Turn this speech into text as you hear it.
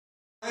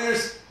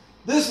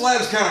This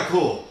lab's kind of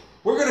cool.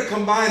 We're going to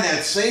combine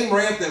that same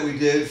ramp that we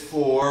did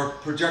for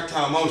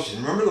projectile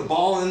motion. Remember the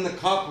ball in the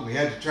cup and we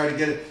had to try to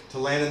get it to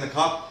land in the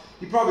cup?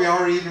 You probably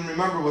already even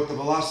remember what the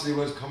velocity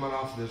was coming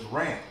off of this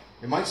ramp.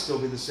 It might still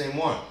be the same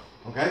one,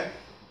 okay?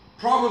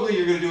 Probably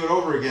you're going to do it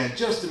over again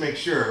just to make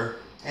sure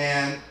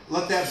and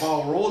let that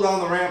ball roll down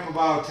the ramp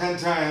about 10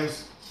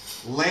 times,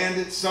 land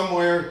it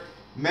somewhere,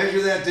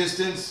 measure that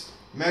distance,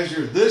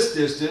 measure this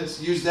distance,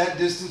 use that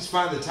distance,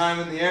 find the time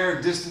in the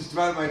air, distance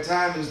divided by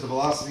time is the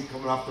velocity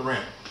coming off the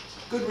ramp.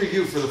 Good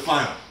review for the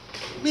final.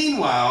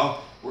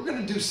 Meanwhile, we're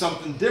going to do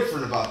something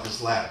different about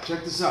this lab.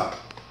 Check this out.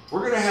 We're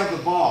going to have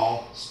the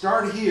ball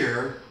start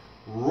here,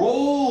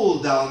 roll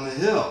down the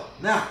hill.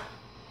 Now,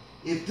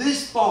 if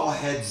this ball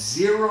had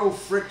zero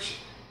friction,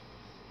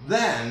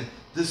 then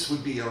this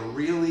would be a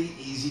really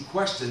easy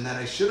question that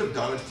I should have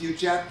done a few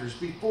chapters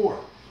before.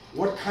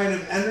 What kind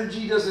of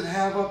energy does it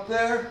have up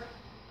there?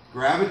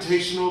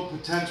 Gravitational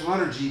potential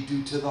energy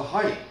due to the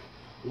height.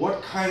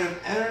 What kind of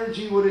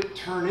energy would it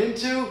turn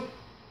into?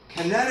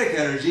 Kinetic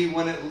energy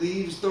when it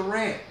leaves the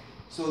ramp.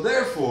 So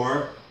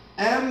therefore,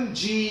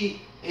 mgh,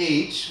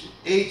 h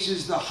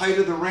is the height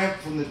of the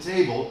ramp from the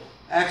table.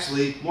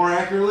 Actually, more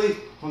accurately,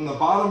 from the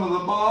bottom of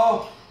the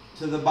ball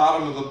to the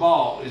bottom of the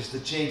ball is the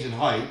change in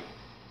height.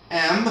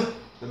 M,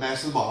 the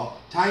mass of the ball,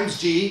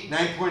 times g,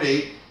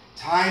 9.8,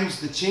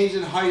 times the change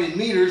in height in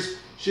meters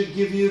should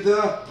give you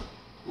the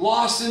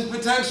loss in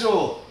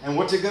potential. And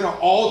what's it going to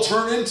all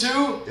turn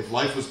into, if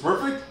life was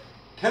perfect?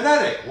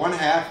 Kinetic,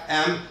 1/2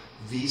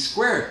 mv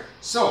squared.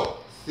 So,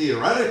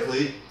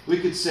 theoretically, we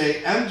could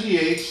say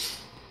mgh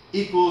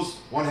equals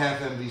 1/2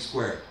 mv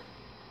squared.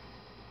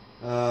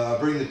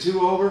 Bring the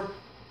 2 over,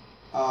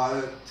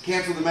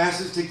 cancel the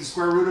masses, take the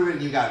square root of it,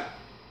 and you got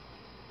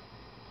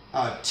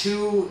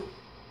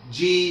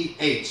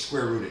 2gh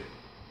square rooted.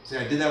 See,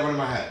 I did that one in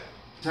my head.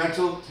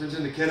 Potential turns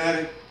into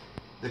kinetic.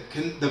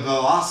 The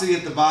velocity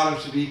at the bottom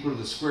should be equal to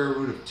the square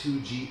root of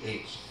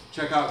 2gh.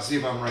 Check out and see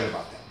if I'm right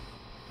about that.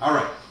 All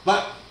right,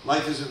 but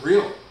life isn't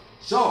real.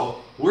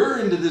 So we're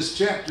into this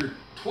chapter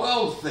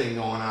 12 thing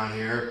going on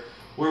here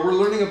where we're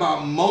learning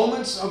about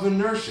moments of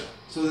inertia.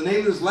 So the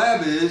name of this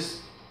lab is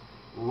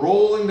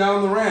rolling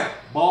down the ramp.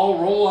 Ball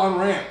roll on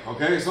ramp,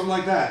 okay, something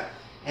like that.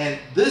 And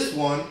this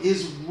one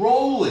is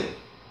rolling.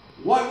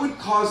 What would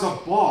cause a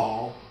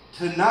ball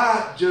to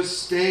not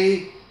just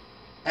stay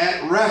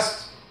at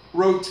rest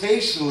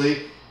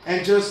rotationally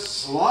and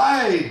just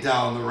slide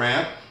down the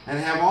ramp and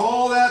have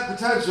all that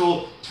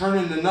potential turn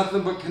into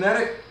nothing but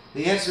kinetic?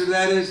 The answer to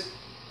that is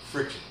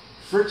friction.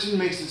 Friction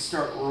makes it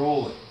start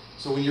rolling.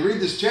 So when you read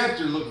this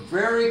chapter, look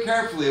very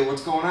carefully at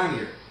what's going on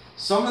here.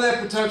 Some of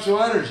that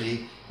potential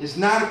energy is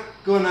not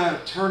going to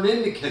turn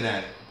into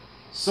kinetic.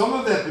 Some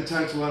of that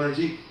potential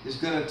energy is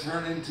going to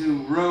turn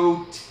into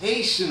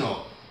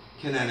rotational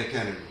kinetic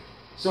energy.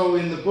 So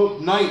in the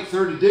book Knight,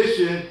 3rd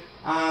edition,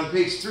 on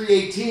page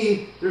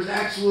 318, there's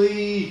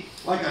actually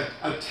like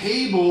a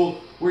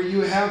table where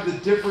you have the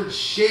different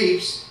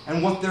shapes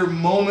and what their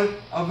moment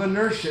of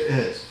inertia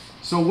is.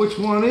 So which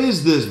one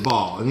is this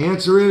ball? And the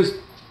answer is,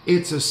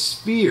 it's a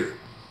sphere,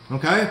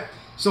 okay?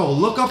 So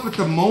look up at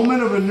the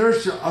moment of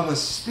inertia of a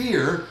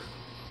sphere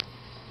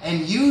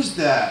and use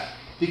that,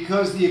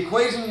 because the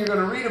equation you're going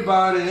to read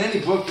about in any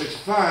book that you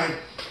find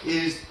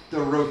is the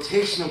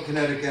rotational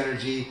kinetic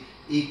energy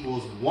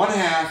equals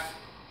 1/2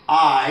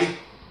 I,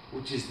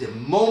 which is the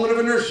moment of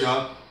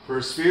inertia for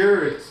a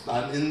sphere. It's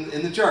not in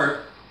the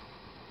chart.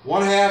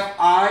 1/2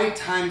 I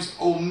times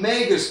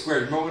omega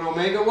squared. Remember what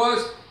omega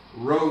was?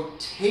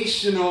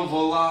 Rotational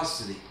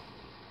velocity.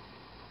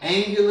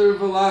 Angular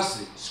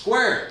velocity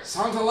squared.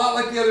 Sounds a lot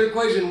like the other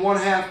equation,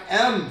 1/2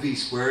 mv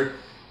squared,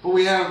 but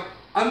we have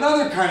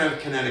another kind of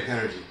kinetic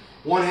energy,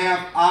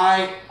 1/2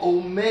 I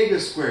omega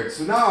squared.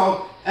 So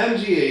now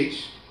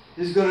mgh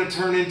is going to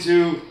turn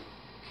into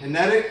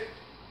kinetic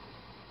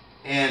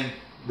and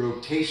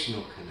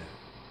rotational kinetic.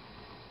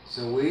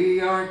 So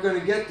we aren't going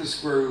to get the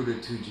square root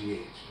of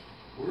 2gh.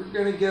 We're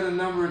going to get a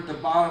number at the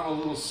bottom a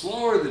little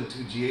slower than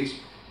 2gh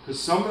because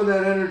some of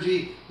that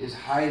energy is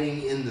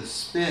hiding in the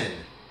spin,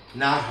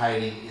 not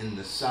hiding in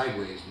the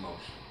sideways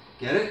motion.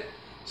 Get it?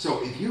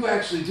 So if you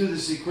actually do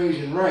this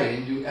equation right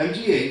and do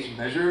mgh,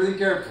 measure everything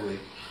carefully,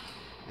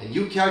 and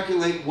you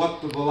calculate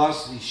what the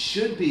velocity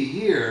should be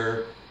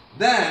here,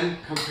 then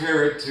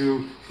compare it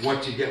to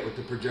what you get with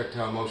the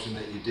projectile motion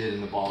that you did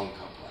in the ball and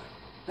cup lab.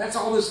 That's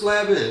all this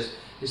lab is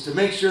to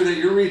make sure that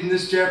you're reading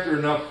this chapter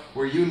enough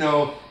where you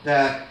know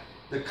that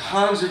the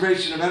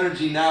conservation of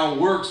energy now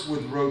works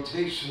with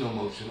rotational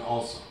motion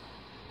also.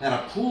 That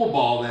a pool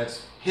ball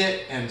that's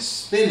hit and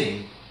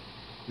spinning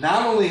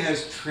not only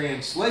has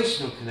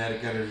translational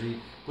kinetic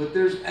energy, but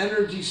there's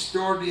energy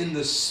stored in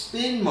the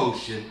spin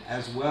motion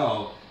as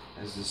well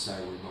as the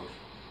sideward motion.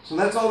 So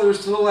that's all there is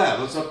to the lab.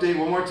 Let's update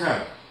one more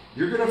time.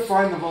 You're going to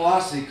find the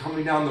velocity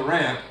coming down the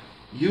ramp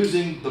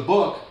using the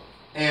book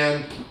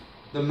and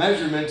the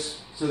measurements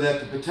so that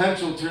the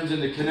potential turns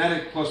into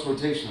kinetic plus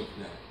rotational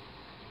kinetic.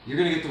 You're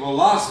going to get the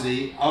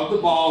velocity of the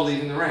ball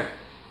leaving the ramp.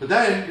 But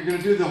then you're going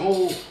to do the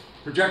whole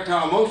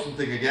projectile motion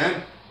thing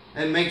again.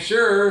 and make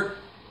sure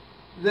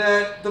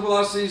that the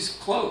velocity is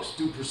close.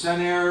 Do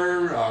percent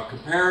error,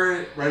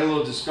 compare it, write a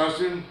little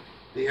discussion.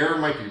 The error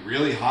might be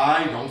really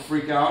high, don't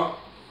freak out.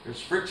 There's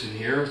friction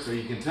here, so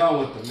you can tell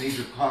what the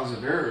major cause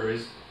of error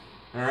is.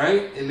 All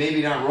right, it may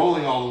be not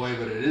rolling all the way,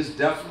 but it is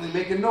definitely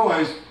making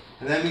noise,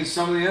 and that means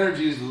some of the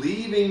energy is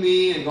leaving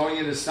me and going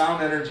into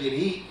sound energy and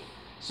heat.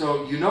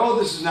 So you know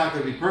this is not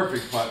going to be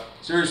perfect, but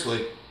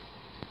seriously,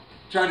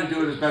 try to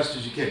do it as best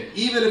as you can.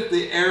 Even if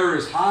the error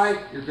is high,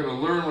 you're going to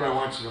learn what I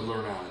want you to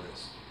learn out of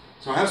this.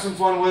 So have some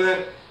fun with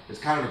it. It's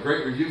kind of a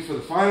great review for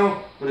the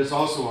final, but it's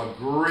also a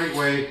great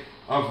way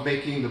of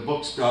making the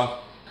book stuff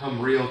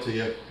come real to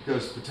you,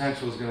 because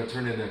potential is going to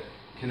turn into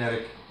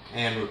kinetic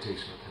and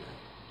rotational kinetic.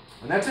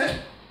 And that's it.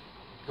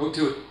 Go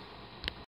to it.